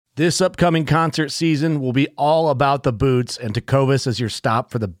This upcoming concert season will be all about the boots, and Tecovas is your stop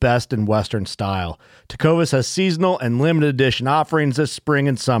for the best in Western style. Tecovas has seasonal and limited edition offerings this spring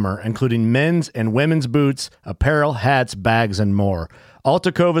and summer, including men's and women's boots, apparel, hats, bags, and more. All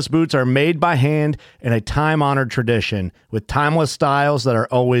Tecovas boots are made by hand in a time-honored tradition with timeless styles that are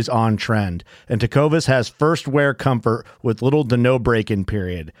always on trend. And Tecovas has first wear comfort with little to no break-in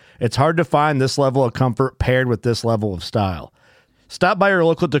period. It's hard to find this level of comfort paired with this level of style. Stop by your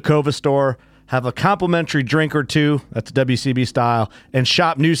local Tecovas store, have a complimentary drink or two, that's WCB style, and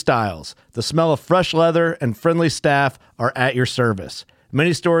shop new styles. The smell of fresh leather and friendly staff are at your service.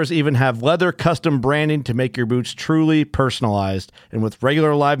 Many stores even have leather custom branding to make your boots truly personalized. And with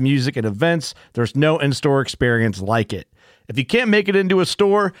regular live music and events, there's no in-store experience like it. If you can't make it into a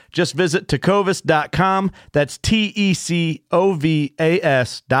store, just visit tecovas.com. That's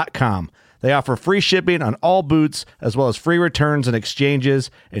TECOVAS.com. They offer free shipping on all boots, as well as free returns and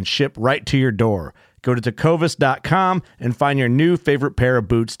exchanges, and ship right to your door. Go to tecovas.com and find your new favorite pair of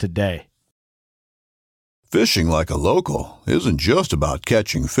boots today. Fishing like a local isn't just about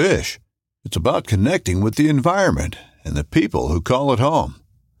catching fish. It's about connecting with the environment and the people who call it home.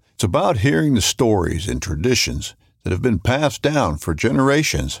 It's about hearing the stories and traditions that have been passed down for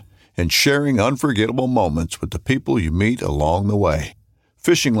generations and sharing unforgettable moments with the people you meet along the way.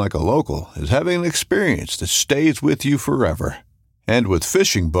 Fishing like a local is having an experience that stays with you forever. And with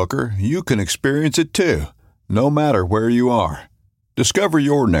Fishing Booker, you can experience it too, no matter where you are. Discover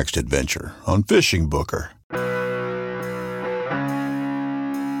your next adventure on Fishing Booker.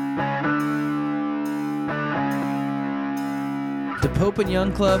 The Pope and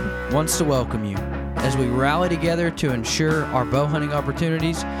Young Club wants to welcome you as we rally together to ensure our bow hunting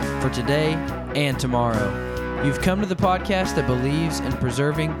opportunities for today and tomorrow. You've come to the podcast that believes in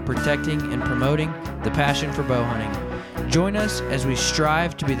preserving, protecting, and promoting the passion for bow hunting. Join us as we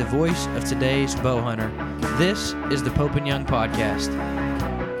strive to be the voice of today's bow hunter. This is the Pope and Young Podcast.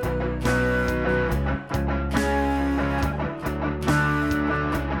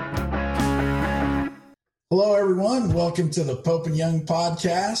 Hello, everyone. Welcome to the Pope and Young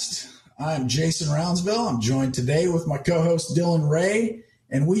Podcast. I'm Jason Roundsville. I'm joined today with my co-host Dylan Ray,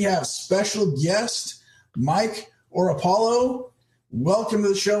 and we have special guest Mike Apollo. Welcome to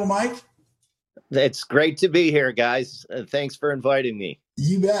the show, Mike. It's great to be here, guys. Thanks for inviting me.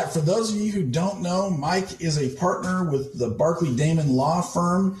 You bet. For those of you who don't know, Mike is a partner with the Barclay Damon Law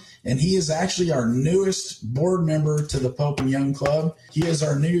Firm, and he is actually our newest board member to the Pope and Young Club. He is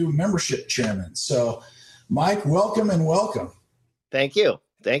our new membership chairman. So, Mike, welcome and welcome. Thank you.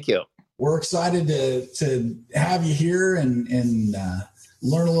 Thank you. We're excited to have you here and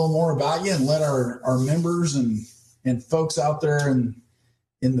learn a little more about you and let our members and folks out there in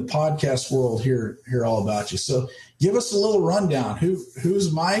the podcast world hear all about you. So give us a little rundown.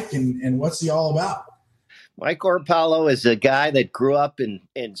 Who's Mike and what's he all about? Mike Apollo is a guy that grew up in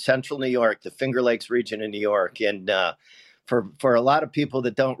central New York, the Finger Lakes region in New York. And for a lot of people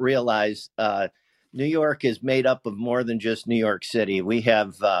that don't realize, New York is made up of more than just New York City. We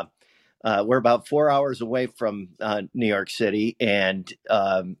have we're about 4 hours away from New York City, and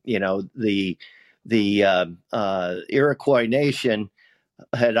the Iroquois Nation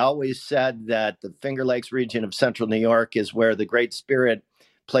had always said that the Finger Lakes region of central New York is where the Great Spirit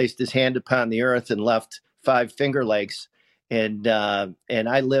placed his hand upon the earth and left 5 Finger Lakes. And I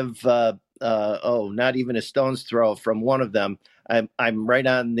live, not even a stone's throw from one of them. I'm right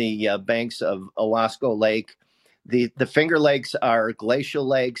on the banks of Owasco Lake. The Finger Lakes are glacial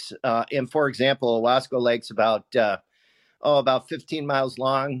lakes. And for example, Owasco Lake's about 15 miles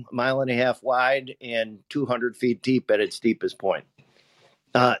long, a mile and a half wide, and 200 feet deep at its deepest point.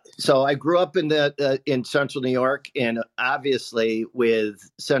 So I grew up in central New York, and obviously with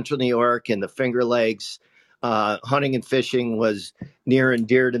central New York and the Finger Lakes, hunting and fishing was near and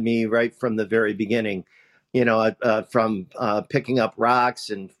dear to me right from the very beginning. From picking up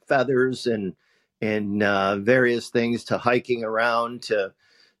rocks and feathers and various things to hiking around to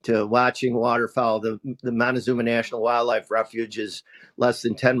watching waterfowl. The Montezuma National Wildlife Refuge is less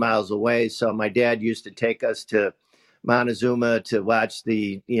than 10 miles away. So my dad used to take us to Montezuma to watch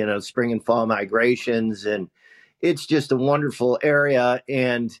the, spring and fall migrations. And it's just a wonderful area.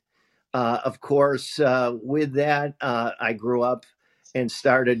 And of course, with that, I grew up and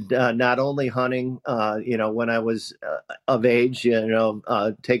started not only hunting, when I was of age,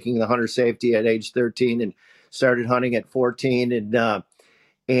 taking the hunter safety at age 13 and started hunting at 14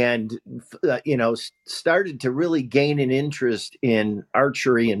 and started to really gain an interest in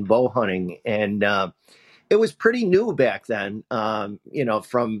archery and bow hunting. And it was pretty new back then,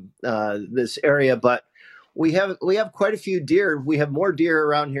 from this area. But We have quite a few deer. We have more deer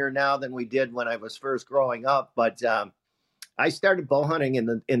around here now than we did when I was first growing up. But I started bow hunting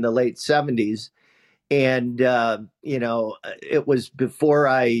in the late '70s, and it was before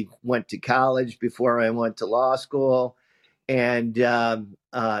I went to college, before I went to law school, and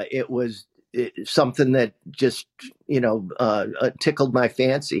it was something that just tickled my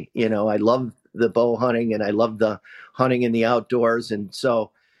fancy. I love the bow hunting, and I love the hunting in the outdoors, and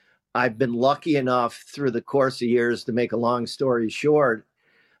so I've been lucky enough through the course of years, to make a long story short,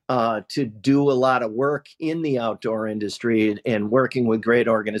 to do a lot of work in the outdoor industry and working with great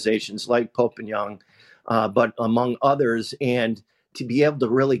organizations like Pope and Young, but among others, and to be able to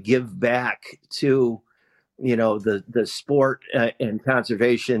really give back to the sport and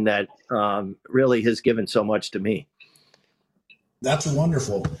conservation that really has given so much to me. That's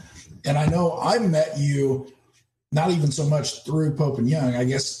wonderful. And I know I met you not even so much through Pope and Young, I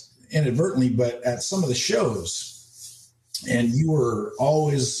guess inadvertently, but at some of the shows, and you were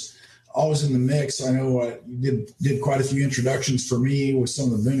always in the mix. I know you did quite a few introductions for me with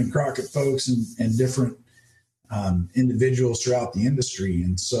some of the Boone and Crockett folks and different individuals throughout the industry.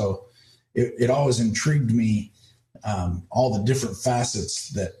 And so it always intrigued me, all the different facets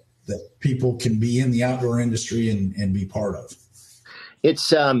that people can be in the outdoor industry and be part of.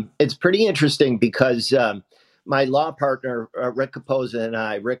 It's pretty interesting because my law partner, Rick Capozza,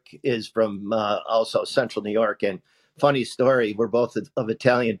 and Rick is from also Central New York. And funny story, we're both of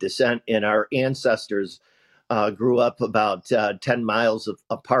Italian descent, and our ancestors grew up about 10 miles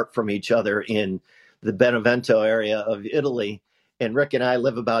apart from each other in the Benevento area of Italy. And Rick and I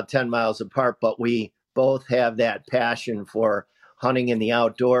live about 10 miles apart, but we both have that passion for hunting in the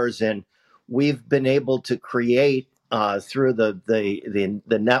outdoors. And we've been able to create through the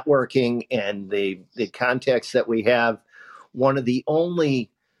networking and the contacts that we have, one of the only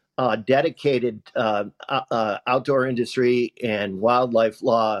dedicated outdoor industry and wildlife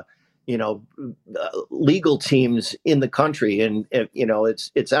law, legal teams in the country. And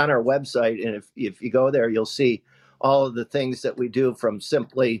it's on our website, and if you go there, you'll see all of the things that we do, from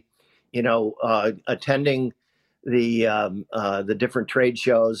simply, attending the different trade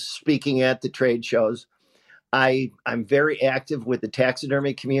shows, speaking at the trade shows. I'm very active with the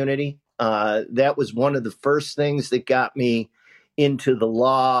taxidermy community. That was one of the first things that got me into the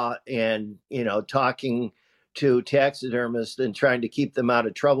law, and talking to taxidermists and trying to keep them out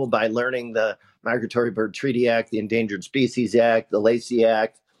of trouble by learning the Migratory Bird Treaty Act, the Endangered Species Act, the Lacey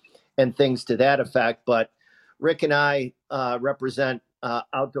Act, and things to that effect. But Rick and I represent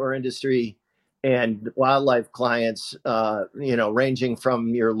outdoor industry and wildlife clients, ranging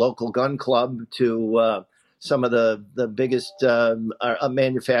from your local gun club to some of the biggest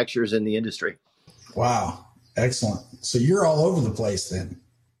manufacturers in the industry. Wow. Excellent. So you're all over the place then.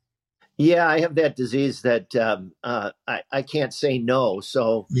 Yeah, I have that disease that I can't say no.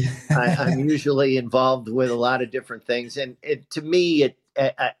 So yeah. I'm usually involved with a lot of different things. And to me,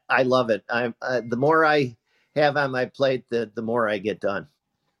 I love it. The more I have on my plate, the more I get done.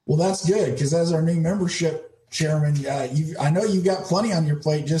 Well, that's good, because as our new membership chairman, I know you've got plenty on your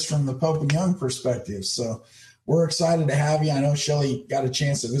plate just from the Pope and Young perspective. So we're excited to have you. I know Shelly got a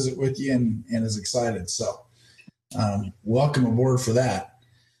chance to visit with you and is excited. So welcome aboard for that.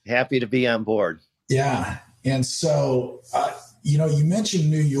 Happy to be on board. Yeah. And so, you mentioned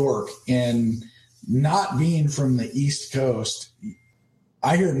New York, and not being from the East Coast,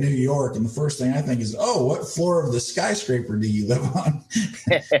 I hear New York, and the first thing I think is, oh, what floor of the skyscraper do you live on?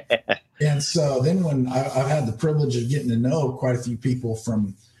 And so then when I've had the privilege of getting to know quite a few people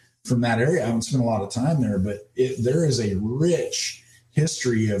from that area, I haven't spent a lot of time there, but there is a rich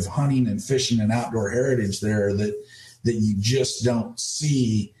history of hunting and fishing and outdoor heritage there that you just don't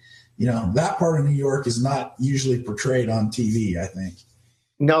see. That part of New York is not usually portrayed on TV, I think.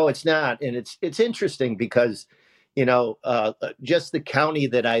 No, it's not. And it's interesting because, just the county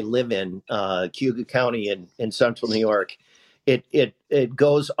that I live in, Cayuga County in Central New York, it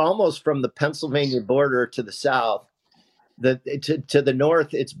goes almost from the Pennsylvania border to the south. To the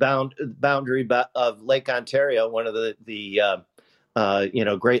north, it's boundary of Lake Ontario, one of the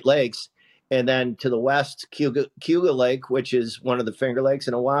Great Lakes, and then to the west, Cayuga Lake, which is one of the Finger Lakes,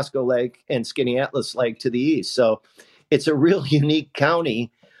 and Owasco Lake and Skaneateles Lake to the east. So it's a real unique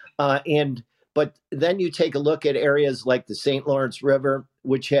county, but then you take a look at areas like the St. Lawrence River,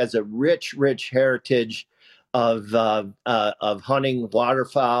 which has a rich heritage of hunting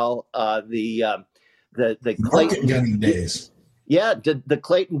waterfowl. The Clayton gunning days. Yeah, the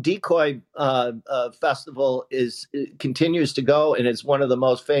Clayton Decoy Festival continues to go, and it's one of the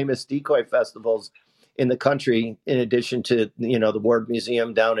most famous decoy festivals in the country. In addition to the Ward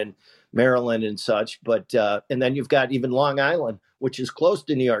Museum down in Maryland and such. But and then you've got even Long Island, which is close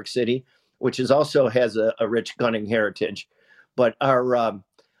to New York City, which is also has a rich gunning heritage. But our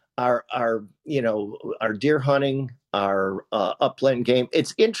our deer hunting, our upland game.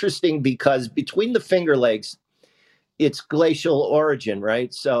 It's interesting because between the Finger Lakes, it's glacial origin,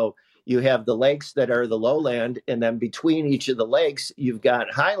 right? So you have the lakes that are the lowland, and then between each of the lakes, you've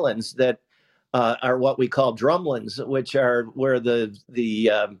got highlands that are what we call drumlins, which are where the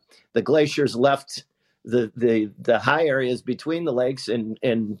glaciers left the high areas between the lakes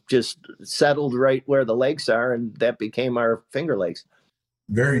and just settled right where the lakes are, and that became our Finger Lakes.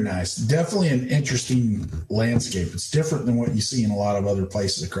 Very nice. Definitely an interesting landscape. It's different than what you see in a lot of other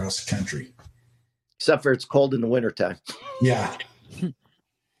places across the country. Except for it's cold in the wintertime. Yeah.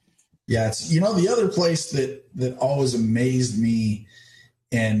 Yeah. It's, the other place that always amazed me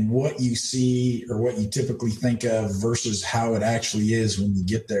and what you see or what you typically think of versus how it actually is when you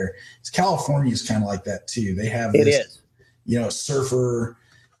get there. California is kind of like that too. They have this, surfer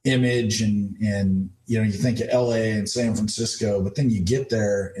image and you think of LA and San Francisco, but then you get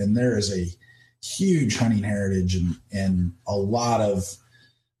there and there is a huge hunting heritage and a lot of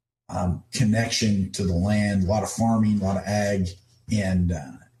connection to the land, a lot of farming, a lot of ag, and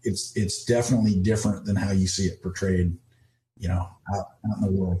it's definitely different than how you see it portrayed, out in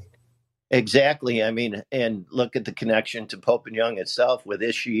the world. Exactly. I mean, and look at the connection to Pope and Young itself with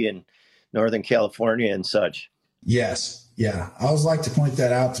Ishii in Northern California and such. Yes. Yeah. I always like to point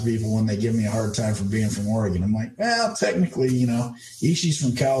that out to people when they give me a hard time for being from Oregon. I'm like, well, technically, Ishii's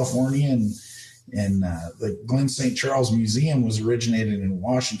from California and the Glen St. Charles Museum was originated in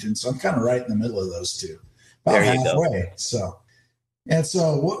Washington. So I'm kind of right in the middle of those two, about halfway. So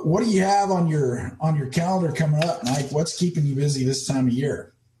what do you have on your calendar coming up, Mike? What's keeping you busy this time of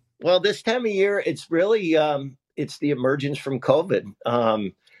year? Well, this time of year, it's really, it's the emergence from COVID.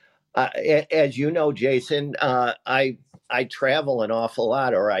 As you know, Jason, I travel an awful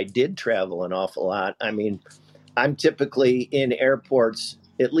lot, or I did travel an awful lot. I mean, I'm typically in airports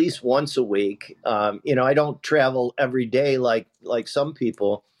at least once a week. I don't travel every day like some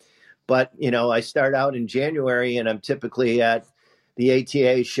people, but I start out in January and I'm typically at the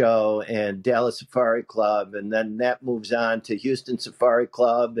ATA show and Dallas Safari Club, and then that moves on to Houston Safari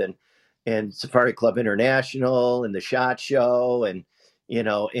Club and Safari Club International and the SHOT Show and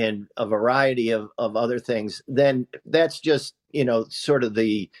and a variety of other things. Then that's just sort of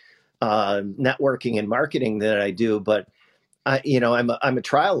the networking and marketing that I do. But I'm a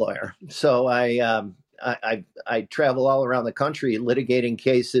trial lawyer, so I travel all around the country litigating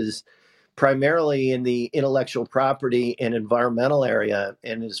cases, primarily in the intellectual property and environmental area.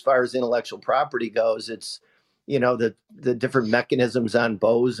 And as far as intellectual property goes, it's the different mechanisms on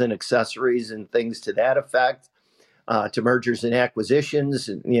bows and accessories and things to that effect, to mergers and acquisitions.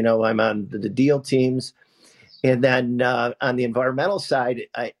 I'm on the deal teams. And then on the environmental side,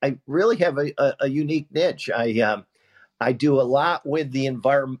 I really have a unique niche. I do a lot with the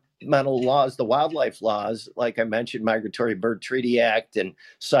environmental laws, the wildlife laws, like I mentioned, Migratory Bird Treaty Act and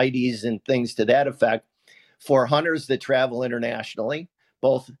CITES and things to that effect, for hunters that travel internationally,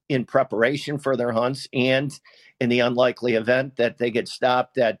 both in preparation for their hunts and in the unlikely event that they get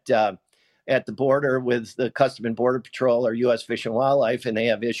stopped at the border with the Customs and Border Patrol or U.S. Fish and Wildlife, and they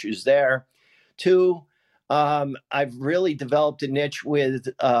have issues there. Two, I've really developed a niche with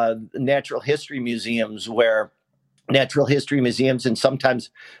natural history museums, where natural history museums and sometimes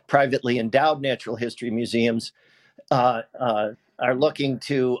privately endowed natural history museums are looking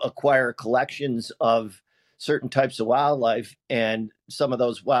to acquire collections of certain types of wildlife, and some of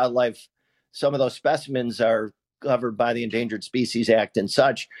those specimens are covered by the Endangered Species Act and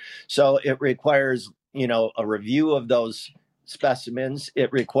such. So it requires, a review of those specimens.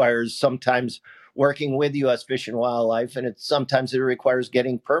 It requires sometimes working with U.S. Fish and Wildlife, and sometimes it requires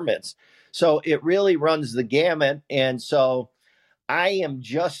getting permits. So it really runs the gamut. And so I am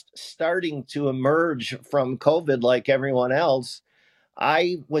just starting to emerge from COVID like everyone else.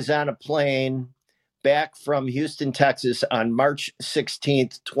 I was on a plane back from Houston, Texas on March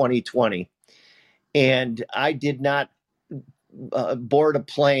 16th, 2020. And I did not board a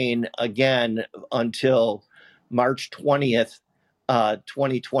plane again until March 20th,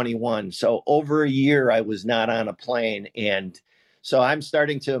 2021. So over a year, I was not on a plane. And so I'm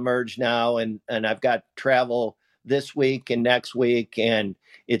starting to emerge now, and I've got travel this week and next week, and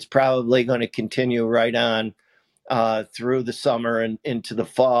it's probably going to continue right on through the summer and into the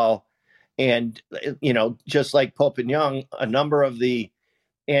fall. And, just like Pope and Young, a number of the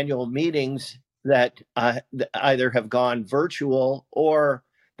annual meetings that either have gone virtual or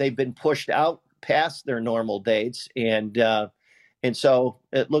they've been pushed out past their normal dates. And And so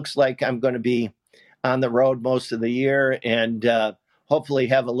it looks like I'm going to be on the road most of the year, and hopefully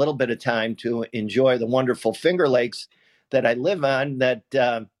have a little bit of time to enjoy the wonderful Finger Lakes that I live on. That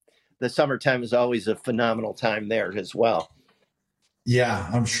the summertime is always a phenomenal time there as well. Yeah,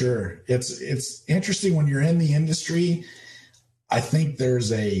 I'm sure. It's interesting when you're in the industry. I think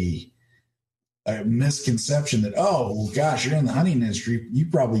there's a misconception that, oh, well, gosh, you're in the hunting industry, you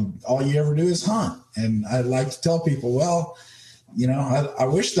probably all you ever do is hunt. And I'd like to tell people, well, I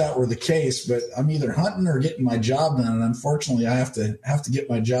wish that were the case, but I'm either hunting or getting my job done. And unfortunately, I have to get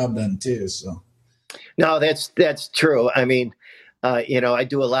my job done too. So, no, that's true. I mean, I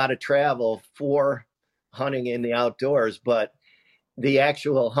do a lot of travel for hunting in the outdoors, but the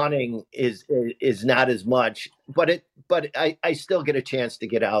actual hunting is not as much. But I still get a chance to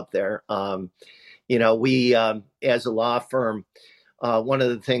get out there. We as a law firm, one of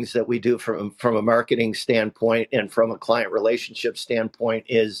the things that we do from a marketing standpoint and from a client relationship standpoint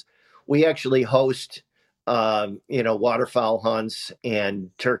is we actually host, waterfowl hunts and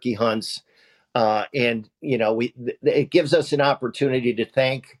turkey hunts. It gives us an opportunity to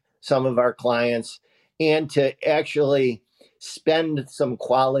thank some of our clients and to actually spend some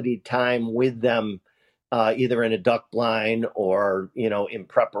quality time with them, either in a duck blind or, in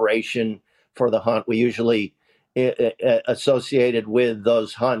preparation for the hunt. We usually, associated with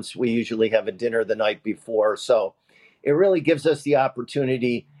those hunts, we usually have a dinner the night before. So it really gives us the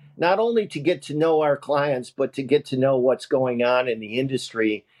opportunity not only to get to know our clients, but to get to know what's going on in the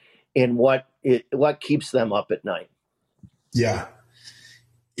industry and what keeps them up at night. Yeah.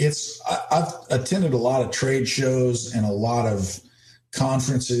 I've attended a lot of trade shows and a lot of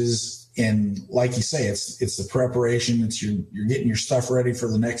conferences, and like you say, it's the preparation. It's you're getting your stuff ready for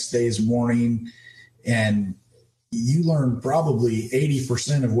the next day's morning, and you learn probably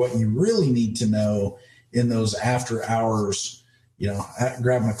 80% of what you really need to know in those after hours,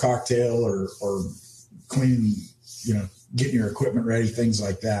 grabbing a cocktail or cleaning, getting your equipment ready, things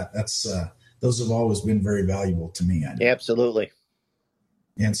like that. That's those have always been very valuable to me. Absolutely.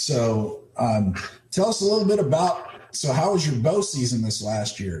 And so tell us a little bit about, so how was your bow season this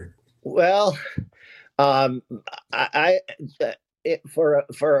last year? Well, for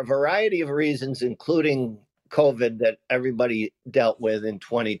a variety of reasons, including COVID that everybody dealt with in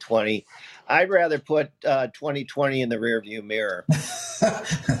 2020, I'd rather put 2020 in the rearview mirror.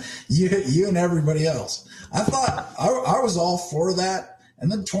 You and everybody else. I thought I was all for that. And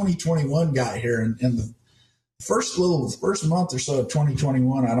then 2021 got here, and the first month or so of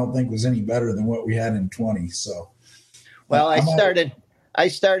 2021, I don't think was any better than what we had in 20. So, well, I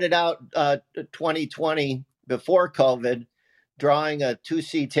started out 2020 before COVID, drawing a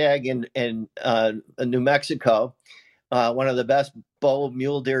 2C tag in New Mexico, one of the best bow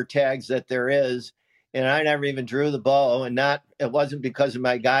mule deer tags that there is. And I never even drew the bow, and it wasn't because of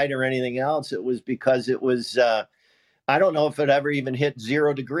my guide or anything else. It was because it was, I don't know if it ever even hit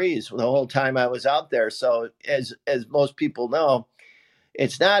 0 degrees the whole time I was out there. So as most people know,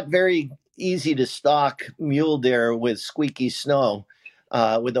 it's not very easy to stalk mule deer with squeaky snow,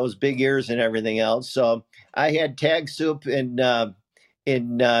 with those big ears and everything else. So I had tag soup in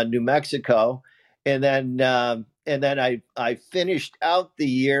New Mexico, and then I finished out the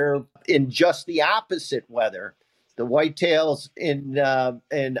year in just the opposite weather. The whitetails in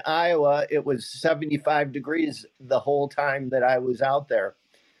Iowa, it was 75 degrees the whole time that I was out there.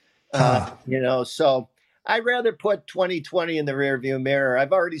 So I'd rather put 2020 in the rearview mirror.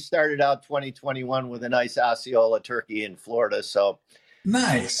 I've already started out 2021 with a nice Osceola turkey in Florida. So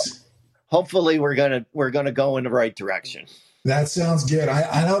nice. Hopefully we're gonna go in the right direction. That sounds good.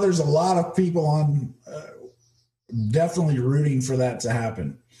 I know there's a lot of people on definitely rooting for that to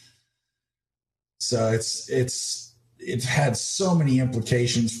happen. So it's had so many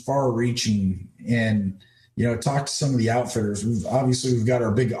implications, far-reaching, and talk to some of the outfitters. We've got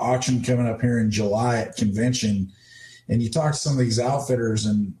our big auction coming up here in July at convention, and you talk to some of these outfitters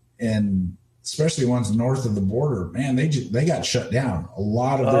and especially ones north of the border. Man, they got shut down. A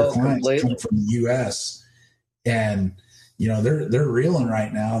lot of their clients come from the U.S. and they're reeling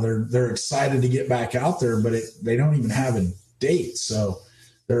right now. They're excited to get back out there, but they don't even have a date. So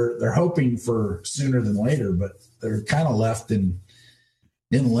they're hoping for sooner than later, but they're kind of left in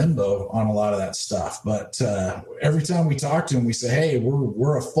limbo on a lot of that stuff. But every time we talk to them, we say, hey,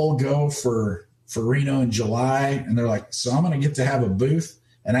 we're a full go for Reno in July. And they're like, so I'm going to get to have a booth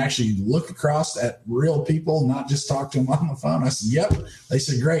and actually look across at real people, not just talk to them on the phone. I said, yep. They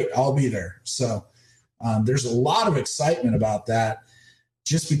said, great, I'll be there. So there's a lot of excitement about that,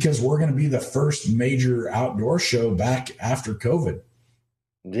 just because we're going to be the first major outdoor show back after COVID.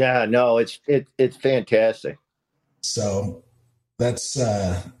 Yeah, no, it's fantastic. So that's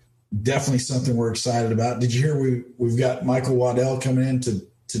definitely something we're excited about. Did you hear we've got Michael Waddell coming in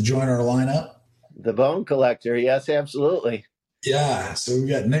to join our lineup? The Bone Collector. Yes, absolutely. Yeah. So we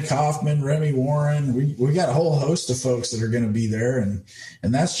got Nick Hoffman, Remy Warren. We got a whole host of folks that are going to be there. And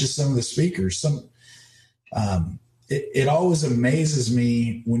that's just some of the speakers. It always amazes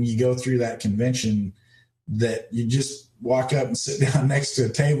me when you go through that convention that you just walk up and sit down next to a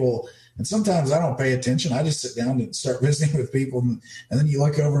table. And sometimes I don't pay attention. I just sit down and start visiting with people. And then you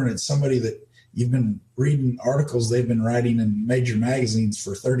look over and it's somebody that you've been reading articles they've been writing in major magazines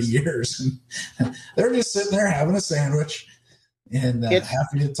for 30 years. And they're just sitting there having a sandwich and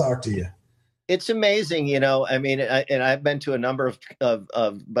happy to talk to you. It's amazing, I mean, and I've been to a number of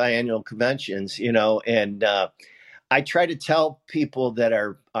biannual conventions, and I try to tell people that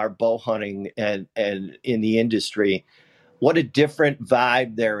are bow hunting and in the industry what a different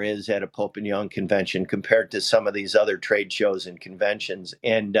vibe there is at a Pope and Young convention compared to some of these other trade shows and conventions.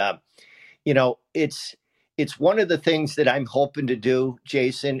 And, it's one of the things that I'm hoping to do,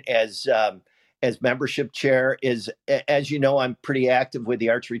 Jason, as membership chair is, as you know, I'm pretty active with the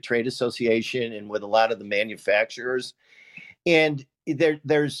Archery Trade Association and with a lot of the manufacturers. And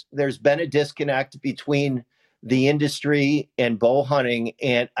there's been a disconnect between the industry and bow hunting.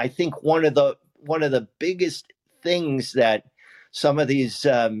 And I think one of the biggest things that some of these,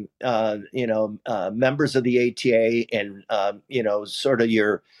 members of the ATA and, sort of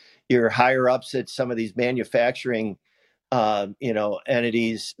your higher ups at some of these manufacturing,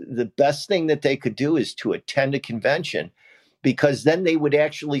 entities, the best thing that they could do is to attend a convention, because then they would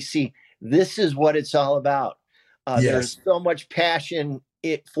actually see this is what it's all about. Yes. There's so much passion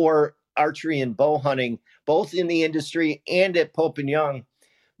for archery and bow hunting, both in the industry and at Pope and Young.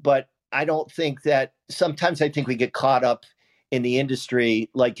 But I don't think that sometimes I think we get caught up in the industry.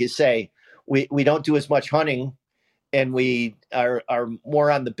 Like you say, we don't do as much hunting and we are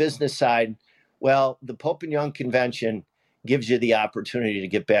more on the business side. Well, the Pope and Young convention gives you the opportunity to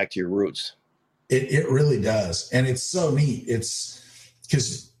get back to your roots. It really does. And it's so neat. It's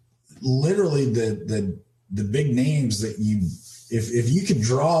because literally the big names that if you could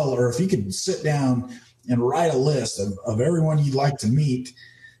draw, or if you could sit down and write a list of everyone you'd like to meet,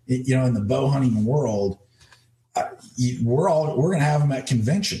 in the bow hunting world, we're going to have them at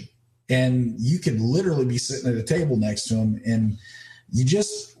convention, and you could literally be sitting at a table next to them. And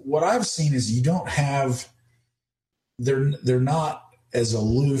what I've seen is you don't have, they're not as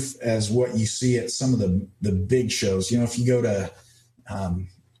aloof as what you see at some of the big shows. If you go to,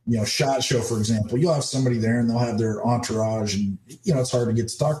 SHOT Show, for example, you'll have somebody there and they'll have their entourage, and, it's hard to get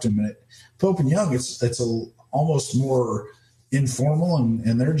to talk to them. And at Pope and Young, it's almost more informal,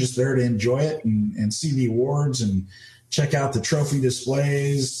 and they're just there to enjoy it and see the awards and check out the trophy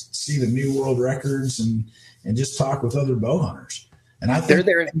displays, see the new world records, and just talk with other bow hunters. And I think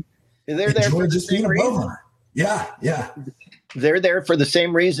they're there for just being a bow hunter. Yeah. They're there for the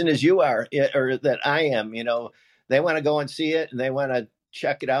same reason as you are, or that I am. They want to go and see it, and they want to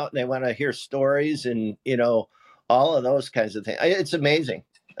check it out, and they want to hear stories, and all of those kinds of things. It's amazing.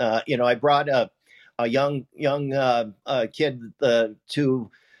 I brought a young kid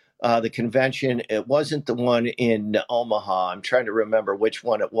to the convention. It wasn't the one in Omaha. I'm trying to remember which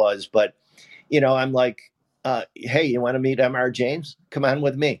one it was, but I'm like, hey, you want to meet MR James? Come on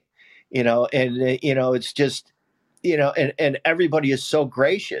with me. It's just, and everybody is so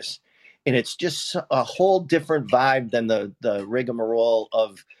gracious, and it's just a whole different vibe than the rigmarole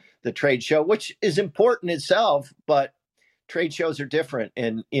of the trade show, which is important itself, but trade shows are different,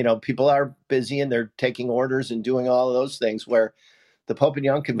 and people are busy and they're taking orders and doing all of those things, where the Pope and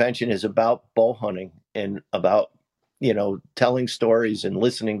Young convention is about bow hunting and about telling stories and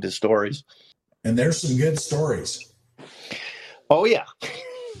listening to stories. And there's some good stories. Oh yeah.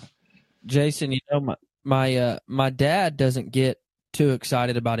 Jason, my dad doesn't get too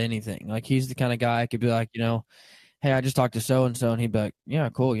excited about anything. Like, he's the kind of guy I could be like, hey, I just talked to so and so, and he'd be like, yeah,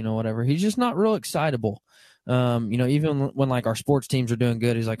 cool, whatever. He's just not real excitable. Even when like our sports teams are doing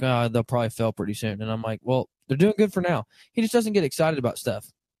good, he's like, oh, they'll probably fail pretty soon. And I'm like, well, they're doing good for now. He just doesn't get excited about stuff.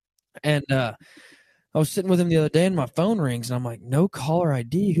 And I was sitting with him the other day and my phone rings and I'm like, no caller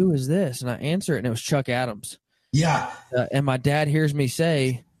ID. Who is this? And I answer it and it was Chuck Adams. Yeah. And my dad hears me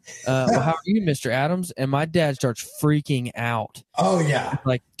say, well, how are you, Mr. Adams? And my dad starts freaking out. Oh, yeah.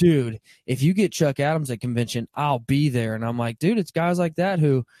 Like, dude, if you get Chuck Adams at convention, I'll be there. And I'm like, dude, it's guys like that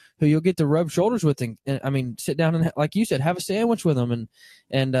who you'll get to rub shoulders with and I mean, sit down and, like you said, have a sandwich with them.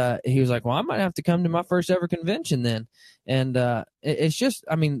 And he was like, well, I might have to come to my first ever convention then. And it's just,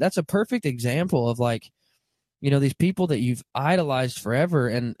 I mean, that's a perfect example of like, these people that you've idolized forever,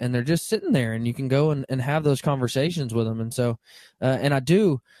 and they're just sitting there, and you can go and have those conversations with them. And so, and I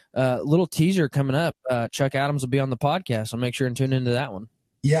do, little teaser coming up, Chuck Adams will be on the podcast. I'll make sure and tune into that one.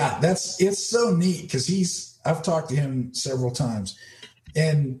 Yeah, it's so neat because I've talked to him several times,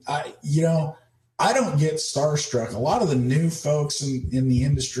 and I don't get starstruck. A lot of the new folks in the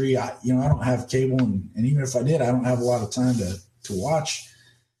industry, I don't have cable, and even if I did, I don't have a lot of time to watch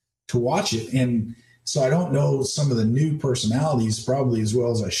it. And so I don't know some of the new personalities probably as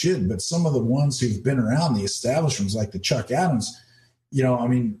well as I should, but some of the ones who've been around, the established ones like the Chuck Adams,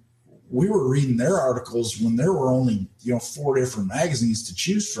 we were reading their articles when there were only, 4 different magazines to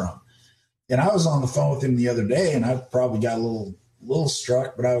choose from. And I was on the phone with him the other day, and I probably got a little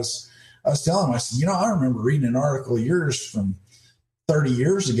struck, but I was telling him, I said, I remember reading an article of yours from 30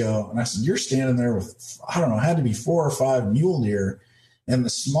 years ago. And I said, you're standing there with, I don't know, had to be 4 or 5 mule deer. And the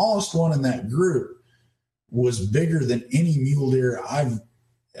smallest one in that group was bigger than any mule deer I've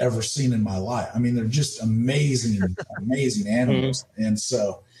ever seen in my life. I mean, they're just amazing animals. Mm-hmm. And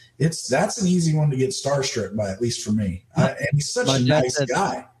so that's an easy one to get starstruck by, at least for me. And he's such a nice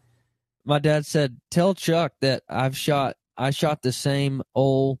guy. My dad said, tell Chuck that I shot the same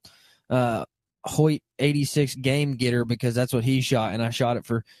old Hoyt 86 game getter because that's what he shot, and I shot it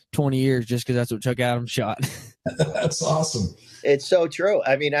for 20 years just because that's what Chuck Adams shot. That's awesome. It's so true.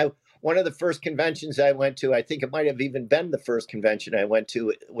 I mean, one of the first conventions I went to, I think it might have even been the first convention I went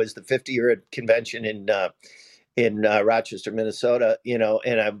to, was the 50-year convention in Rochester, Minnesota.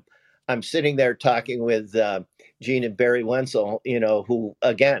 And I'm sitting there talking with Gene and Barry Wenzel, who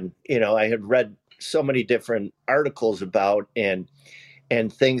again, I had read so many different articles about and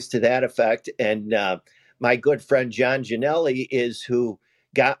things to that effect. And my good friend John Gianelli is who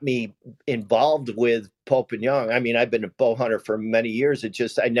got me involved with Pope and Young. I mean, I've been a bow hunter for many years. It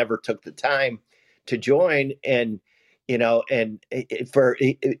just, I never took the time to join. And, he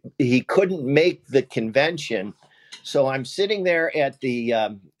couldn't make the convention. So I'm sitting there at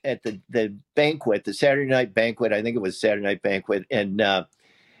the banquet, the Saturday night banquet. I think it was Saturday night banquet. And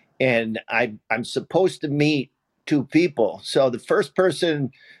I'm supposed to meet 2 people. So the first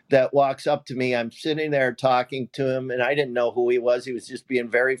person that walks up to me, I'm sitting there talking to him, and I didn't know who he was. He was just being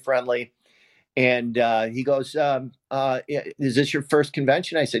very friendly. And he goes, is this your first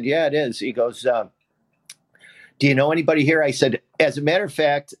convention? I said, yeah, it is. He goes, do you know anybody here? I said, as a matter of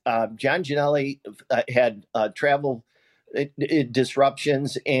fact, John Gianelli had travel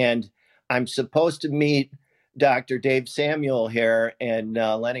disruptions, and I'm supposed to meet Dr. Dave Samuel here and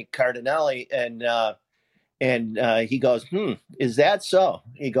Lenny Cardinelli. And he goes, is that so?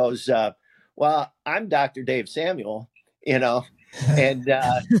 He goes, well, I'm Dr. Dave Samuel, and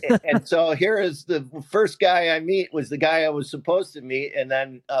so here is the first guy I meet was the guy I was supposed to meet. And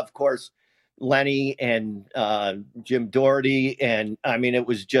then, of course, Lenny and Jim Doherty. And I mean, it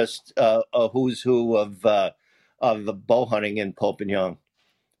was just a who's who of the bow hunting in Pope and Young.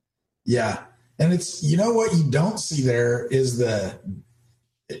 Yeah. And it's, what you don't see there is the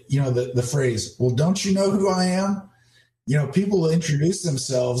phrase, well, don't you know who I am? People will introduce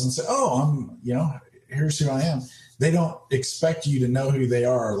themselves and say, oh, I'm, here's who I am. They don't expect you to know who they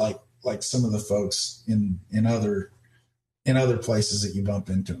are, like some of the folks in other places that you bump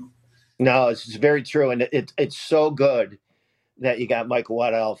into them. No, it's very true. And it's so good that you got Michael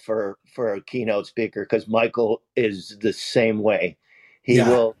Waddell for a keynote speaker, because Michael is the same way. He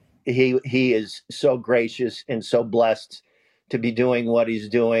is so gracious and so blessed to be doing what he's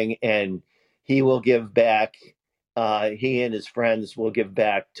doing, and he will give back. He and his friends will give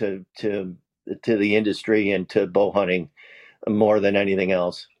back to the industry and to bow hunting more than anything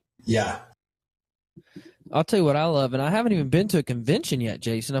else. Yeah. I'll tell you what I love, and I haven't even been to a convention yet,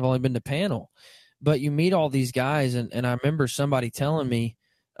 Jason. I've only been to panel, but you meet all these guys, and I remember somebody telling me,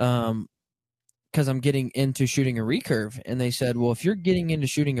 because I'm getting into shooting a recurve, and they said, well, if you're getting into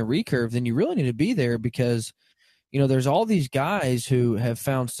shooting a recurve, then you really need to be there because there's all these guys who have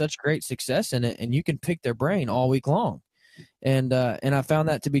found such great success in it, and you can pick their brain all week long. And I found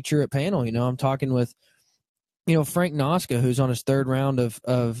that to be true at panel. I'm talking with, Frank Noska, who's on his 3rd round of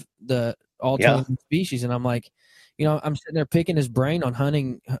the all-time species. And I'm like, I'm sitting there picking his brain on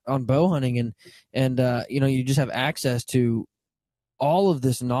bow hunting. And you just have access to all of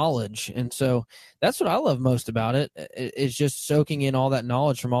this knowledge. And so that's what I love most about it. It's just soaking in all that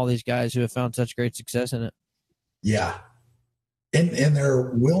knowledge from all these guys who have found such great success in it. Yeah. And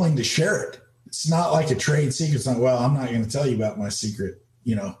they're willing to share it. It's not like a trade secret. It's not, well, I'm not going to tell you about my secret,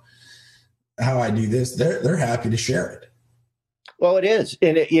 how I do this. They're happy to share it. Well, it is.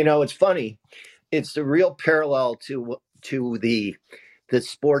 And it's funny. It's the real parallel to the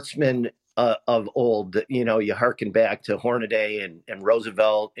sportsman of old. You harken back to Hornaday and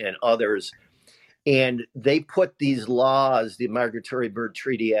Roosevelt and others, and they put these laws, the Migratory Bird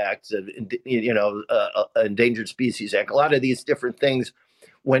Treaty Act, Endangered Species Act, a lot of these different things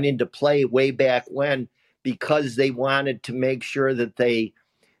went into play way back when, because they wanted to make sure that they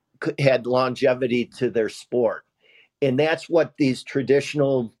had longevity to their sport. And that's what these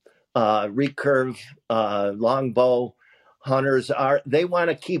traditional recurve longbow hunters are. They want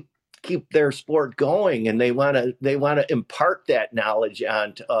to keep their sport going, and they want to impart that knowledge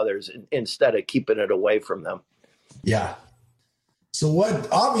on to others instead of keeping it away from them. Yeah. So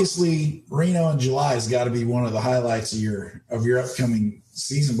obviously Reno in July has got to be one of the highlights of your upcoming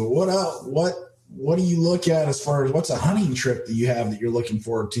season, but what do you look at as far as what's a hunting trip that you have that you're looking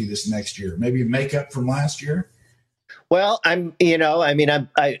forward to this next year? Maybe a makeup from last year? Well, I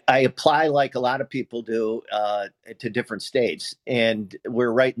apply like a lot of people do to different states, and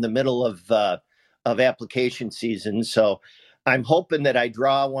we're right in the middle of application season. So I'm hoping that I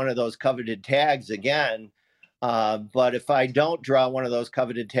draw one of those coveted tags again. But if I don't draw one of those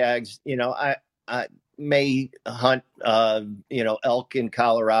coveted tags, I may hunt, elk in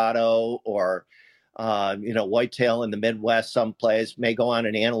Colorado, or, whitetail in the Midwest someplace, may go on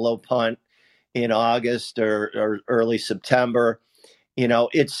an antelope hunt in August or early September.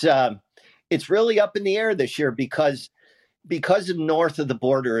 It's really up in the air this year because of north of the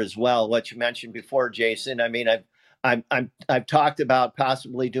border as well. What you mentioned before, Jason. I mean, I've talked about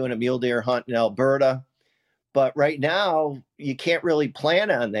possibly doing a mule deer hunt in Alberta, but right now you can't really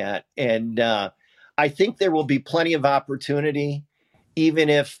plan on that. And I think there will be plenty of opportunity, even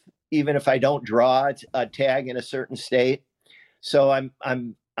if I don't draw a tag in a certain state. So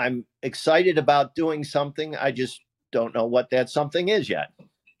I'm excited about doing something. I just don't know what that something is yet.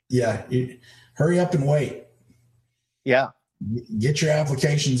 Yeah. Hurry up and wait. Yeah. Get your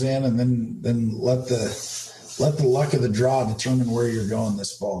applications in, and then let the luck of the draw determine where you're going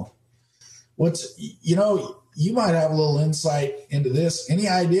this fall. You might have a little insight into this. Any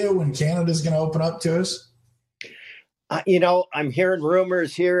idea when Canada's going to open up to us? I'm hearing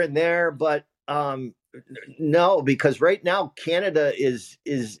rumors here and there, but no, because right now Canada is,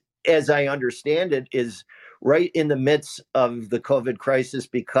 as I understand it, is right in the midst of the COVID crisis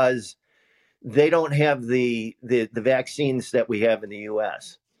because they don't have the vaccines that we have in the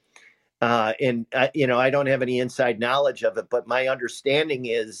U.S. And I don't have any inside knowledge of it, but my understanding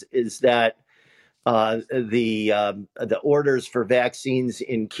is that the orders for vaccines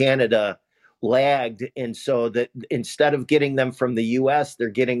in Canada lagged, and so that instead of getting them from the U.S., they're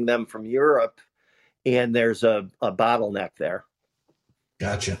getting them from Europe. And there's a bottleneck there.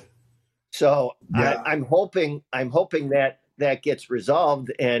 Gotcha. So yeah. I'm hoping that gets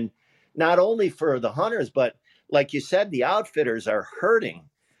resolved, and not only for the hunters, but like you said, the outfitters are hurting.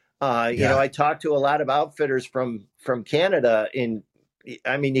 I talked to a lot of outfitters from Canada, and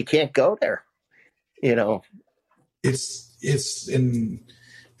I mean, you can't go there. It's and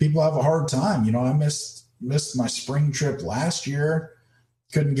people have a hard time. I missed my spring trip last year.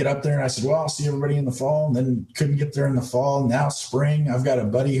 Couldn't get up there, and I said, well, I'll see everybody in the fall, and then couldn't get there in the fall. Now spring, I've got a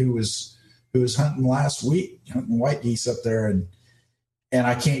buddy who was hunting last week, hunting white geese up there, and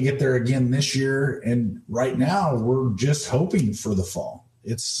I can't get there again this year. And right now we're just hoping for the fall.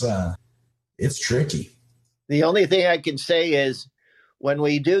 It's tricky. The only thing I can say is when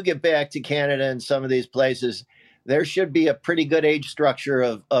we do get back to Canada and some of these places, there should be a pretty good age structure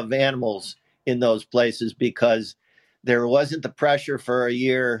of animals in those places, because there wasn't the pressure for a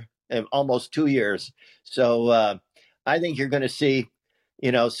year, almost 2 years. So I think you're going to see,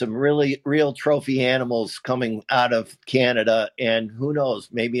 some really real trophy animals coming out of Canada, and who knows,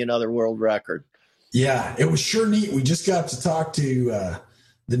 maybe another world record. Yeah, it was sure neat. We just got to talk to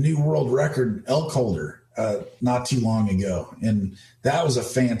the new world record elk holder not too long ago, and that was a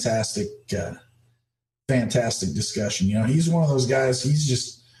fantastic discussion. He's one of those guys. He's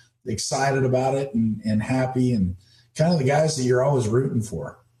just excited about it and happy, and kind of the guys that you're always rooting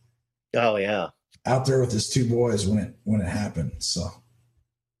for. Oh yeah. Out there with his two boys when it happened. So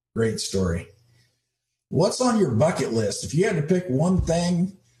great story. What's on your bucket list? If you had to pick one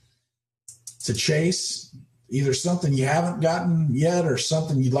thing to chase, either something you haven't gotten yet or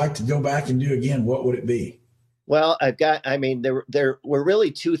something you'd like to go back and do again, what would it be? Well, there were really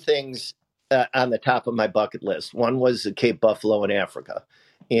two things on the top of my bucket list. One was the Cape Buffalo in Africa.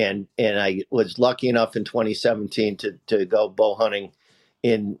 And I was lucky enough in 2017 to go bow hunting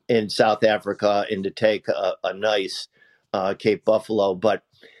in South Africa and to take a nice Cape Buffalo. But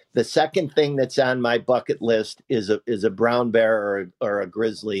the second thing that's on my bucket list is a brown bear or a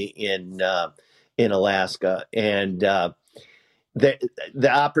grizzly in Alaska. And the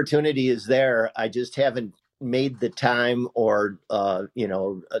opportunity is there. I just haven't made the time or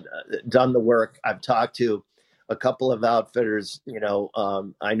done the work. I've talked to a couple of outfitters.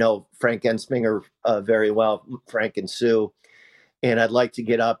 I know Frank Ensminger very well, Frank and Sue, and I'd like to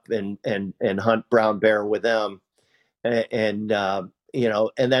get up and hunt brown bear with them. And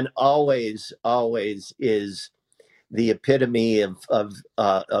and then always is the epitome of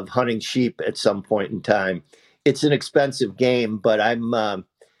hunting sheep at some point in time. It's an expensive game, but I've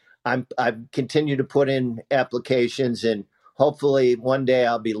continued to put in applications, and hopefully one day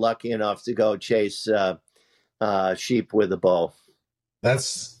I'll be lucky enough to go chase sheep with a bow.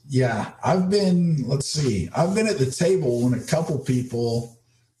 I've been at the table when a couple people,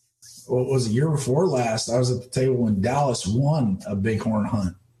 what was it, year before last, I was at the table when Dallas won a bighorn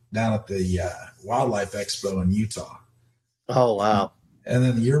hunt down at the Wildlife Expo in Utah. Oh, wow. And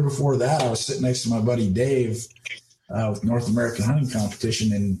then the year before that, I was sitting next to my buddy Dave with North American Hunting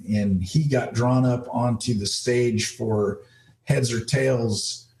Competition, and he got drawn up onto the stage for heads or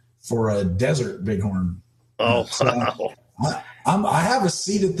tails for a desert bighorn. Oh, wow. I have a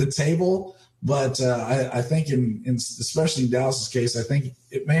seat at the table, but I think especially in Dallas's case, I think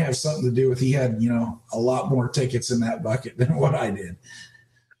it may have something to do with he had, a lot more tickets in that bucket than what I did.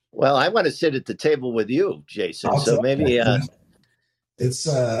 Well, I want to sit at the table with you, Jason. So maybe it's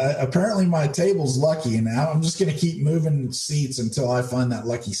apparently my table's lucky, and now I'm just going to keep moving seats until I find that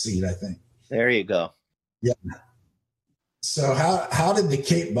lucky seat, I think. There you go. Yeah. So how did the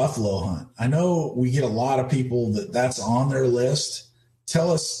Cape Buffalo hunt? I know we get a lot of people that's on their list.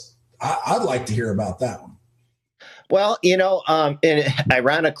 Tell us, I'd like to hear about that one. Well, and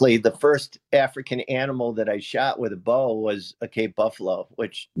ironically, the first African animal that I shot with a bow was a Cape Buffalo,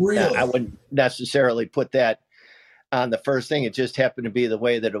 which really? I wouldn't necessarily put that on the first thing. It just happened to be the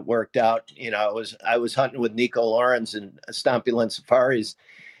way that it worked out. I was hunting with Nico Lawrence and Stompulent Safaris,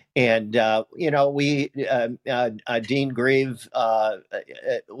 and Dean Grieve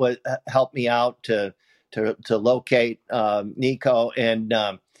helped me out to locate Nico,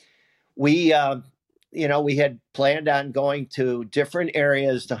 and we had planned on going to different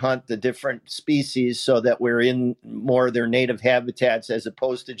areas to hunt the different species so that we're in more of their native habitats, as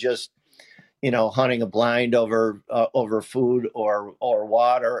opposed to just, hunting a blind over food or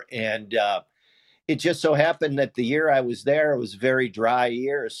water. And it just so happened that the year I was there, it was a very dry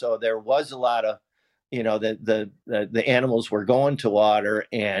year. So there was a lot of, the animals were going to water,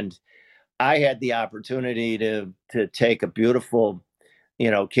 and I had the opportunity to take a beautiful,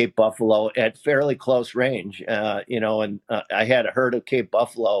 Cape Buffalo at fairly close range, and I had a herd of Cape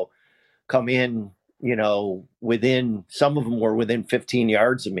Buffalo come in, some of them were within 15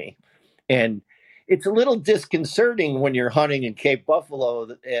 yards of me. And it's a little disconcerting when you're hunting in Cape Buffalo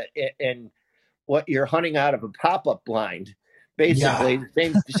and what you're hunting out of a pop-up blind, basically.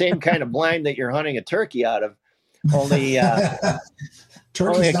 Yeah. same kind of blind that you're hunting a turkey out of, only a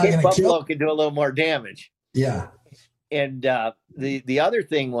Cape Buffalo can do a little more damage. Yeah. And the other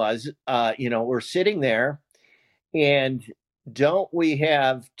thing was, we're sitting there, and don't we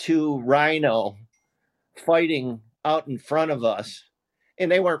have two rhino fighting out in front of us? And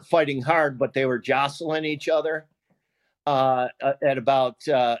they weren't fighting hard, but they were jostling each other at about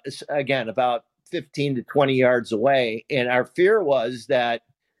 15 to 20 yards away. And our fear was that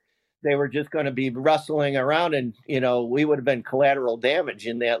they were just going to be wrestling around, and, we would have been collateral damage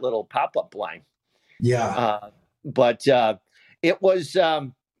in that little pop-up blind. Yeah. But it was, I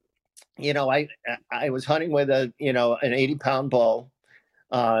was hunting with an 80-pound bow,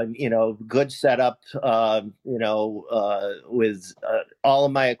 good setup, with all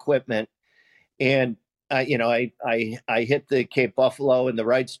of my equipment. And, I hit the Cape Buffalo in the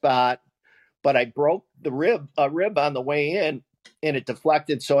right spot, but I broke a rib on the way in, and it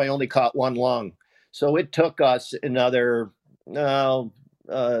deflected. So I only caught one lung. So it took us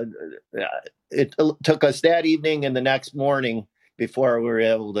it took us that evening and the next morning before we were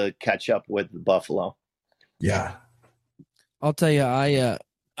able to catch up with the buffalo. Yeah. I'll tell you, I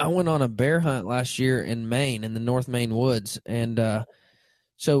went on a bear hunt last year in Maine, in the North Maine woods. And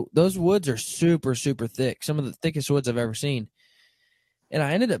so those woods are super, super thick, some of the thickest woods I've ever seen. And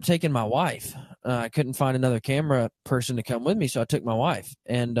I ended up taking my wife. I couldn't find another camera person to come with me, so I took my wife.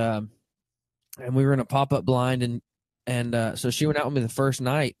 And we were in a pop-up blind, and so she went out with me the first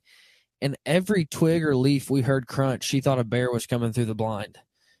night. And every twig or leaf we heard crunch, she thought a bear was coming through the blind.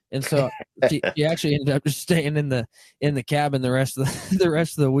 And so she actually ended up just staying in the cabin the rest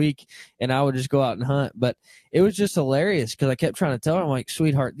of the week, and I would just go out and hunt. But it was just hilarious because I kept trying to tell her, I'm like,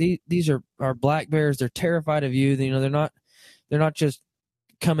 sweetheart, these are black bears. They're terrified of you. They're not just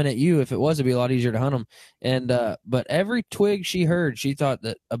coming at you. If it was, it'd be a lot easier to hunt them. And but every twig she heard, she thought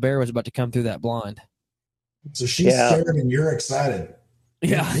that a bear was about to come through that blind. So she's scared and you're excited.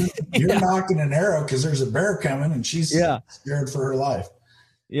 Yeah. You're knocking an arrow because there's a bear coming and she's scared for her life.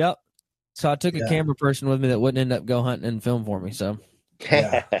 Yep. So I took a camera person with me that wouldn't end up go hunting and film for me. So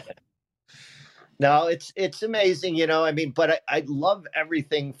no, it's amazing, I mean, but I love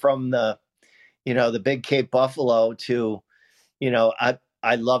everything from the, the big Cape buffalo to,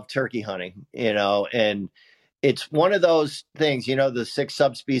 I love turkey hunting, and it's one of those things, the 6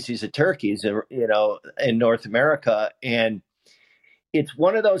 subspecies of turkeys, in North America. And it's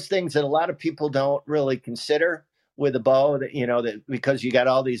one of those things that a lot of people don't really consider with a bow, that, because you got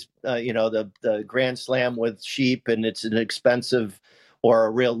all these, the Grand Slam with sheep, and it's an expensive or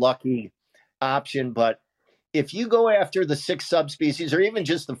a real lucky option. But if you go after the 6 subspecies, or even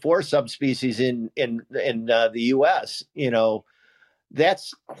just the 4 subspecies in the U.S.,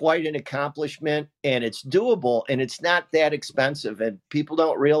 that's quite an accomplishment, and it's doable, and it's not that expensive, and people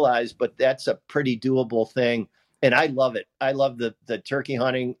don't realize, but that's a pretty doable thing. And I love it. I love the turkey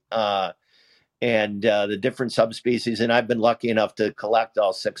hunting and the different subspecies, and I've been lucky enough to collect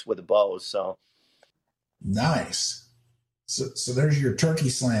all 6 with a bow. So nice. So there's your turkey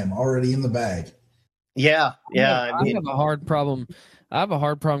slam already in the bag. Yeah. I have a hard problem. I have a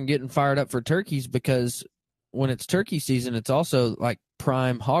hard problem getting fired up for turkeys because when it's turkey season, it's also like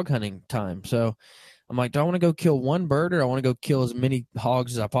prime hog hunting time. So I'm like, do I want to go kill one bird, or I want to go kill as many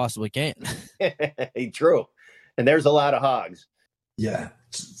hogs as I possibly can? True. And there's a lot of hogs. Yeah.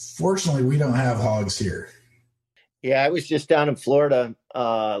 Fortunately, we don't have hogs here. Yeah, I was just down in Florida,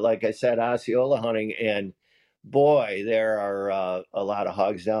 like I said, Osceola hunting, and boy, there are a lot of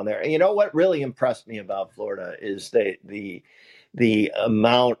hogs down there. And you know what really impressed me about Florida is the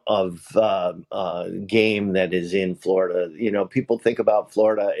amount of game that is in Florida. People think about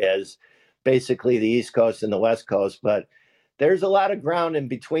Florida as basically the East Coast and the West Coast, but there's a lot of ground in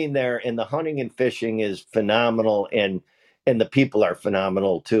between there, and the hunting and fishing is phenomenal, and the people are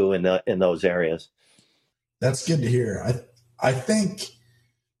phenomenal too in those areas. That's good to hear. I think,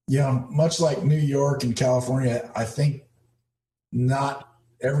 much like New York and California, I think not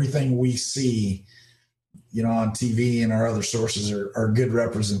everything we see, on TV and our other sources are good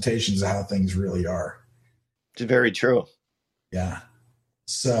representations of how things really are. It's very true. Yeah.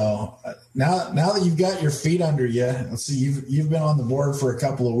 So now that you've got your feet under you, let's see, you've been on the board for a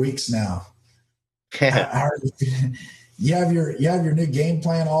couple of weeks now. How are you have your new game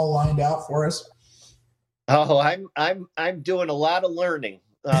plan all lined out for us? Oh, I'm doing a lot of learning.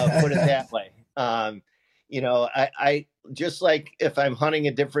 Put it that way. I just like if I'm hunting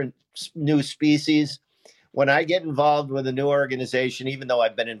a different new species, when I get involved with a new organization, even though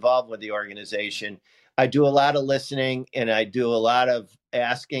I've been involved with the organization, I do a lot of listening, and I do a lot of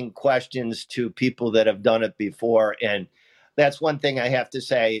asking questions to people that have done it before. And that's one thing I have to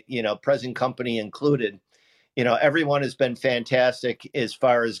say, present company included, everyone has been fantastic as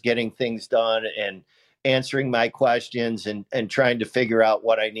far as getting things done and answering my questions and trying to figure out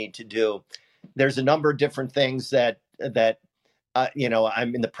what I need to do. There's a number of different things that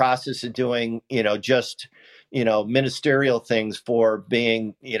I'm in the process of doing, just, ministerial things for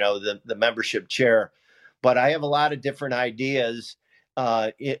being, the membership chair. But I have a lot of different ideas.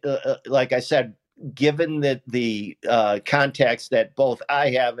 Like I said, given that the contacts that both I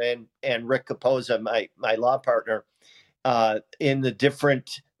have and Rick Capozza, my law partner, in the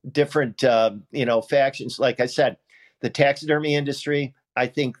different factions, like I said, the taxidermy industry, I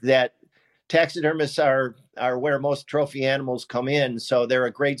think that taxidermists are where most trophy animals come in. So they're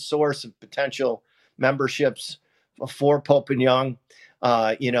a great source of potential memberships for Pope and Young.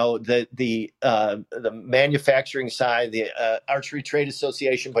 The manufacturing side, the Archery Trade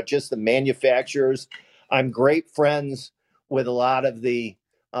Association, but just the manufacturers. I'm great friends with a lot of the,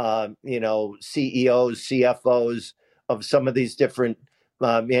 CEOs, CFOs of some of these different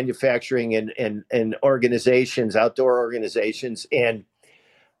manufacturing and organizations, outdoor organizations. And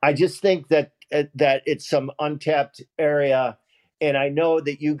I just think that it's some untapped area. And I know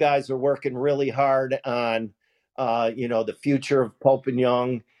that you guys are working really hard on, the future of Pope and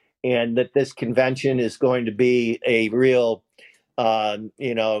Young, and that this convention is going to be a real,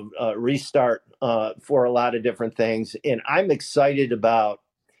 restart for a lot of different things. And I'm excited about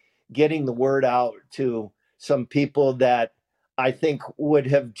getting the word out to some people that I think would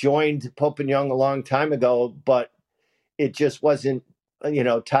have joined Pope and Young a long time ago, but it just wasn't,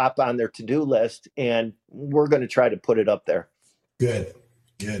 top on their to-do list. And we're going to try to put it up there. Good.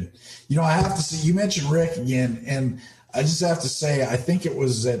 I have to say, you mentioned Rick again, and I just have to say, I think it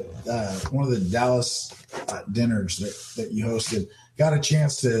was at one of the Dallas dinners that you hosted. got a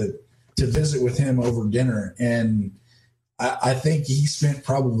chance to visit with him over dinner, and I think he spent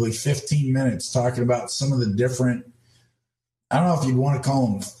probably 15 minutes talking about some of the different, I don't know if you'd want to call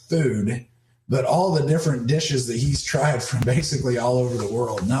them food, but all the different dishes that he's tried from basically all over the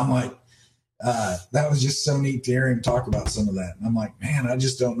world. And I'm like, that was just so neat to hear him talk about some of that. And I'm like, man, I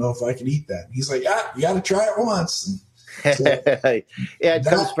just don't know if I could eat that. And he's like, you got to try it once. And so it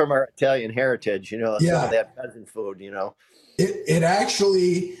comes from our Italian heritage, some of that peasant food, It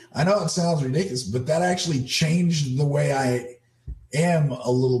actually, I know it sounds ridiculous, but that actually changed the way I am a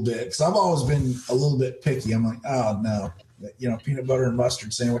little bit. Because I've always been a little bit picky. I'm like, oh, no, peanut butter and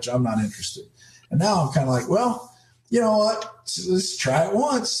mustard sandwich, I'm not interested. And now I'm kind of like, well, you know what? Let's try it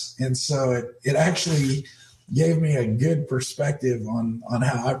once. And so it actually gave me a good perspective on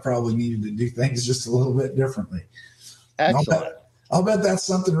how I probably needed to do things just a little bit differently. Excellent. I'll bet that's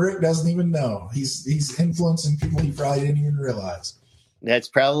something Rick doesn't even know. He's influencing people he probably didn't even realize. That's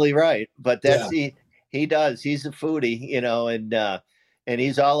probably right. But he does. He's a foodie, and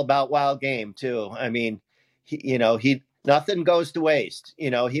he's all about wild game too. I mean, he nothing goes to waste.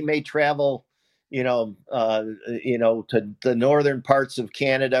 He may travel, to the northern parts of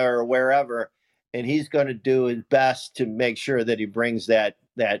Canada or wherever, and he's going to do his best to make sure that he brings that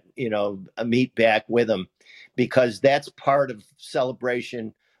a meat back with him, because that's part of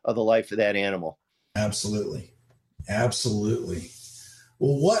celebration of the life of that animal. Absolutely.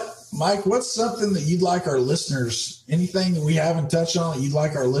 Well, Mike, what's something that you'd like our listeners, anything that we haven't touched on that you'd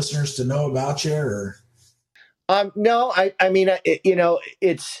like our listeners to know about you? Or? No, I mean,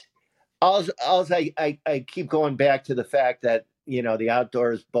 it's I keep going back to the fact that, the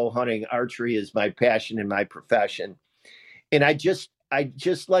outdoors, bow hunting, archery is my passion and my profession. And I just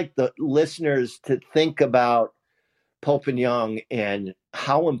like the listeners to think about Pope and Young and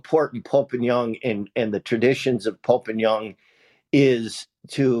how important Pope and Young and the traditions of Pope and Young is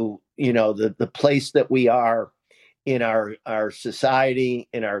to, the place that we are in our society,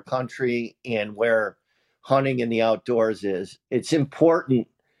 in our country, and where hunting in the outdoors is. It's important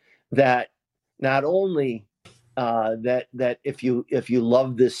that not only that if you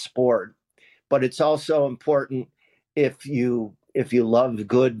love this sport, but it's also important if you love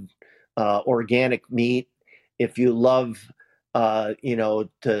good organic meat, if you love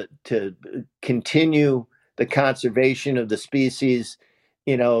to continue the conservation of the species,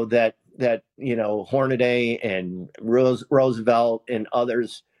 that Hornaday and Roosevelt and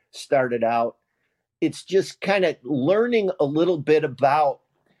others started out. It's just kind of learning a little bit about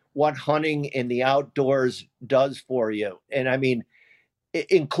what hunting in the outdoors does for you. And I mean,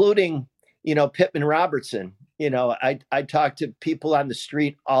 including, Pittman Robertson. I talk to people on the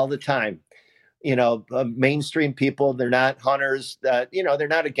street all the time, mainstream people. They're not hunters, they're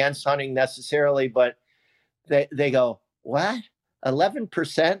not against hunting necessarily, but they go, what?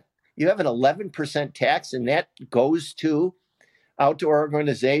 11%? You have an 11% tax, and that goes to outdoor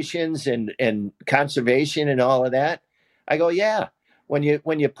organizations and conservation and all of that? I go, yeah. When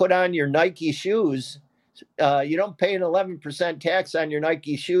you put on your Nike shoes, you don't pay an 11% tax on your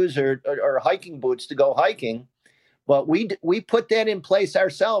Nike shoes or hiking boots to go hiking. But we put that in place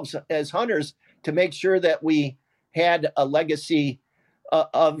ourselves as hunters to make sure that we had a legacy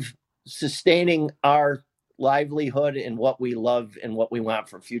of sustaining our livelihood and what we love and what we want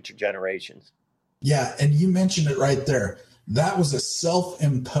for future generations. Yeah, and you mentioned it right there. That was a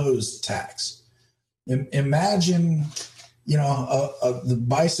self-imposed tax. Imagine, the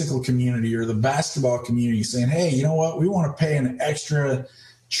bicycle community or the basketball community saying, hey, you know what? We want to pay an extra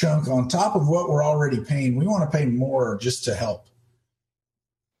chunk on top of what we're already paying. We want to pay more just to help.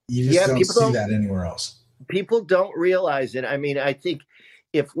 You just don't see that anywhere else. People don't realize it. I mean, I think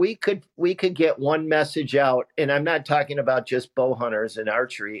if we could get one message out, and I'm not talking about just bow hunters and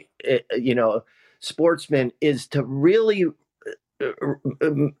archery, sportsmen, is to really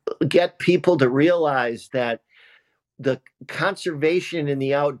get people to realize that the conservation in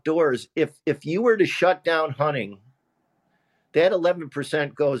the outdoors, if you were to shut down hunting, that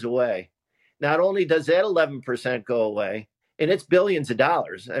 11% goes away. Not only does that 11% go away, and it's billions of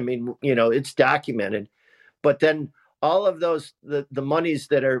dollars. I mean, it's documented, but then all of those, the monies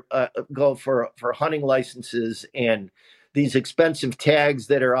that are go for hunting licenses and these expensive tags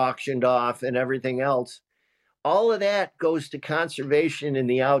that are auctioned off and everything else, all of that goes to conservation in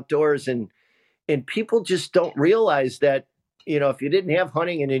the outdoors. And people just don't realize that, if you didn't have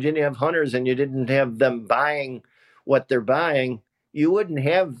hunting and you didn't have hunters and you didn't have them buying what they're buying, you wouldn't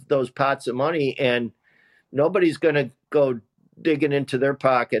have those pots of money, and nobody's going to go digging into their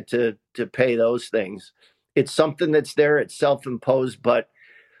pocket to pay those things. It's something that's there. It's self-imposed, but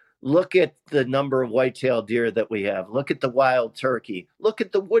Look at the number of white-tailed deer that we have. Look at the wild turkey. Look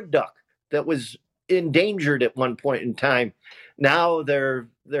at the wood duck that was endangered at one point in time. Now they're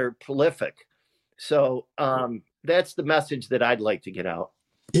prolific. So that's the message that I'd like to get out.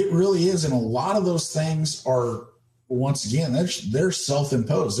 It really is. And a lot of those things are, once again, they're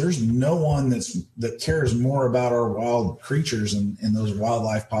self-imposed. There's no one that cares more about our wild creatures and those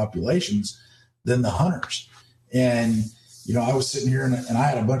wildlife populations than the hunters. And, you know, I was sitting here and I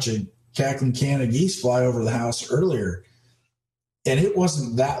had a bunch of cackling Canada geese fly over the house earlier. And it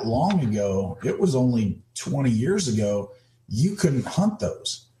wasn't that long ago. It was only 20 years ago. You couldn't hunt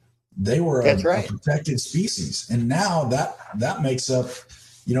those. They were a protected species. And now that makes up,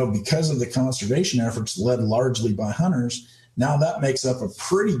 you know, because of the conservation efforts led largely by hunters, now that makes up a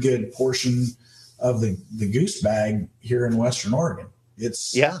pretty good portion of the goose bag here in Western Oregon.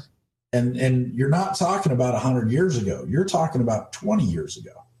 It's and you're not talking about 100 years ago. You're talking about 20 years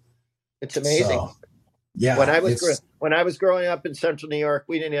ago. It's amazing. So, yeah. When I was growing up in Central New York,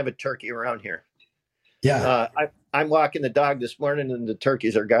 we didn't have a turkey around here. Yeah. I'm walking the dog this morning and the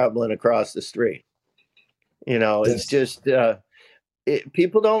turkeys are gobbling across the street. You know, it's just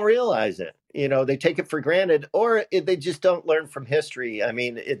people don't realize it. You know, they take it for granted, or they just don't learn from history. I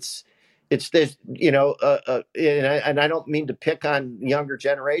mean, it's this, you know, and I don't mean to pick on younger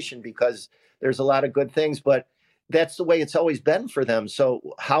generation because there's a lot of good things, but that's the way it's always been for them.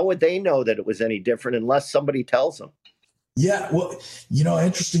 So how would they know that it was any different unless somebody tells them? Yeah. Well, you know,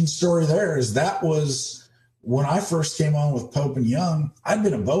 interesting story there is that was when I first came on with Pope and Young. I'd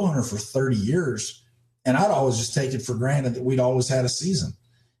been a bow hunter for 30 years and I'd always just take it for granted that we'd always had a season.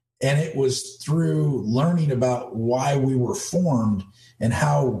 And it was through learning about why we were formed and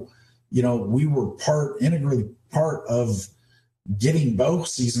how, you know, we were integrally part of getting bow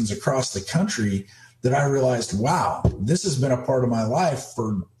seasons across the country that I realized, wow, this has been a part of my life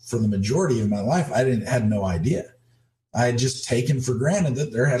for the majority of my life. I had no idea. I had just taken for granted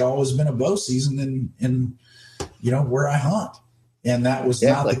that there had always been a bow season in you know, where I hunt. And that was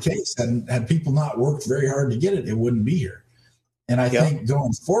not the case. And had people not worked very hard to get it, it wouldn't be here. And I think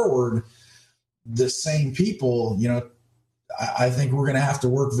going forward, the same people, you know, I think we're going to have to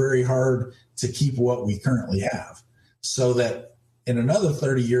work very hard to keep what we currently have so that in another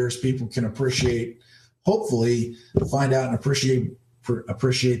 30 years, people can hopefully find out and appreciate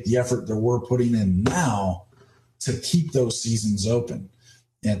the effort that we're putting in now to keep those seasons open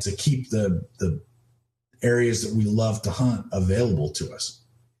and to keep the areas that we love to hunt available to us.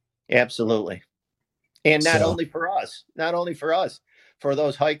 Absolutely. And not only for us, for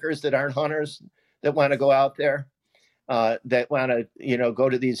those hikers that aren't hunters that want to go out there, that want to, you know, go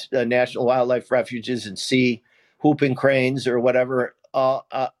to these national wildlife refuges and see whooping cranes or whatever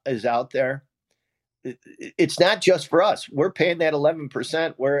is out there. It's not just for us. We're paying that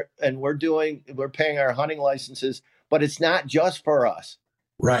 11%. We're paying our hunting licenses, but it's not just for us.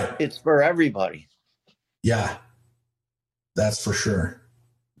 Right. It's for everybody. Yeah, that's for sure.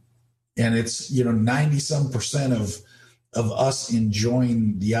 And it's, you know, 90% of us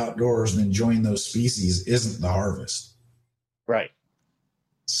enjoying the outdoors and enjoying those species isn't the harvest. Right.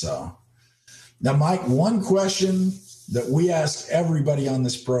 So now, Mike, one question that we ask everybody on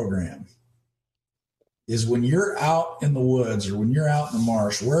this program is when you're out in the woods or when you're out in the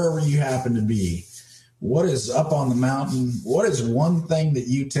marsh, wherever you happen to be, what is up on the mountain? What is one thing that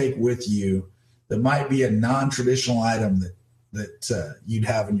you take with you that might be a non-traditional item that you'd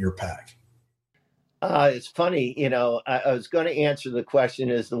have in your pack? It's funny, you know, I was going to answer the question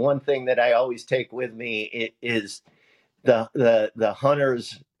is the one thing that I always take with me is the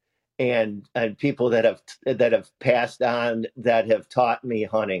hunters and people that have passed on, that have taught me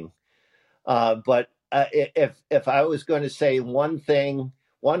hunting. But if I was going to say one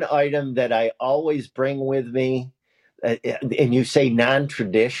item that I always bring with me, and you say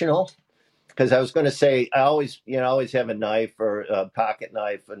non-traditional, because I was going to say I always have a knife or a pocket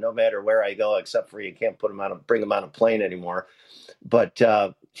knife, no matter where I go, except for you can't bring them on a plane anymore. But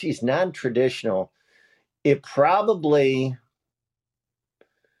non-traditional. It probably,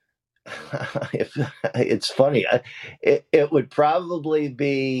 it's funny. It would probably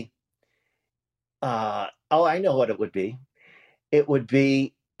be. I know what it would be. It would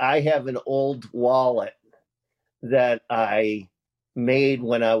be, I have an old wallet that I made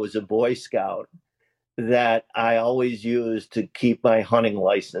when I was a Boy Scout that I always use to keep my hunting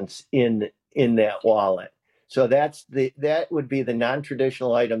license in that wallet. So that would be the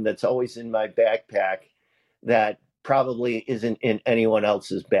non-traditional item that's always in my backpack that probably isn't in anyone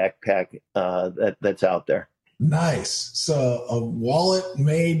else's backpack that's out there. Nice. So a wallet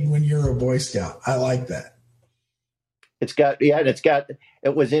made when you're a Boy Scout. I like that.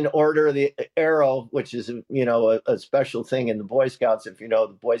 It was in order, the arrow, which is, a special thing in the Boy Scouts, if you know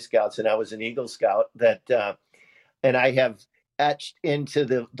the Boy Scouts, and I was an Eagle Scout, and I have etched into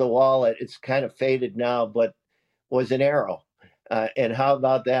the wallet. It's kind of faded now, but was an arrow. And how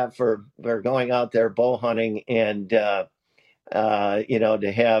about that for going out there bow hunting and, to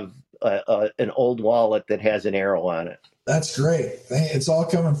have an old wallet that has an arrow on it. That's great. It's all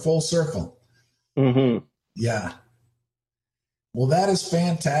coming full circle. Mm-hmm. Yeah. Well, that is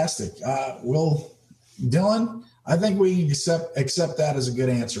fantastic. Dylan, I think we accept that as a good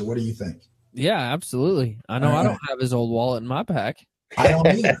answer. What do you think? Yeah, absolutely. I know I don't have his old wallet in my pack. I don't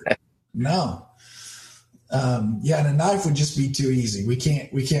either. No. And a knife would just be too easy. We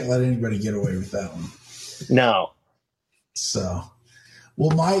can't let anybody get away with that one. No. So,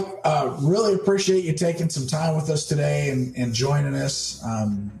 well, Mike, really appreciate you taking some time with us today and joining us.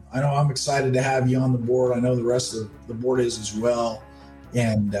 I know I'm excited to have you on the board. I know the rest of the board is as well,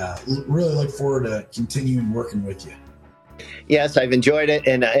 and really look forward to continuing working with you. Yes, I've enjoyed it,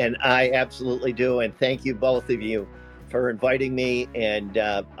 and I absolutely do. And thank you, both of you, for inviting me. And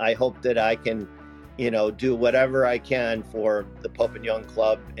I hope that I can, do whatever I can for the Pope and Young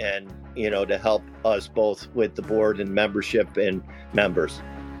Club, and to help us both with the board and membership and members.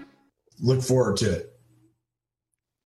 Look forward to it.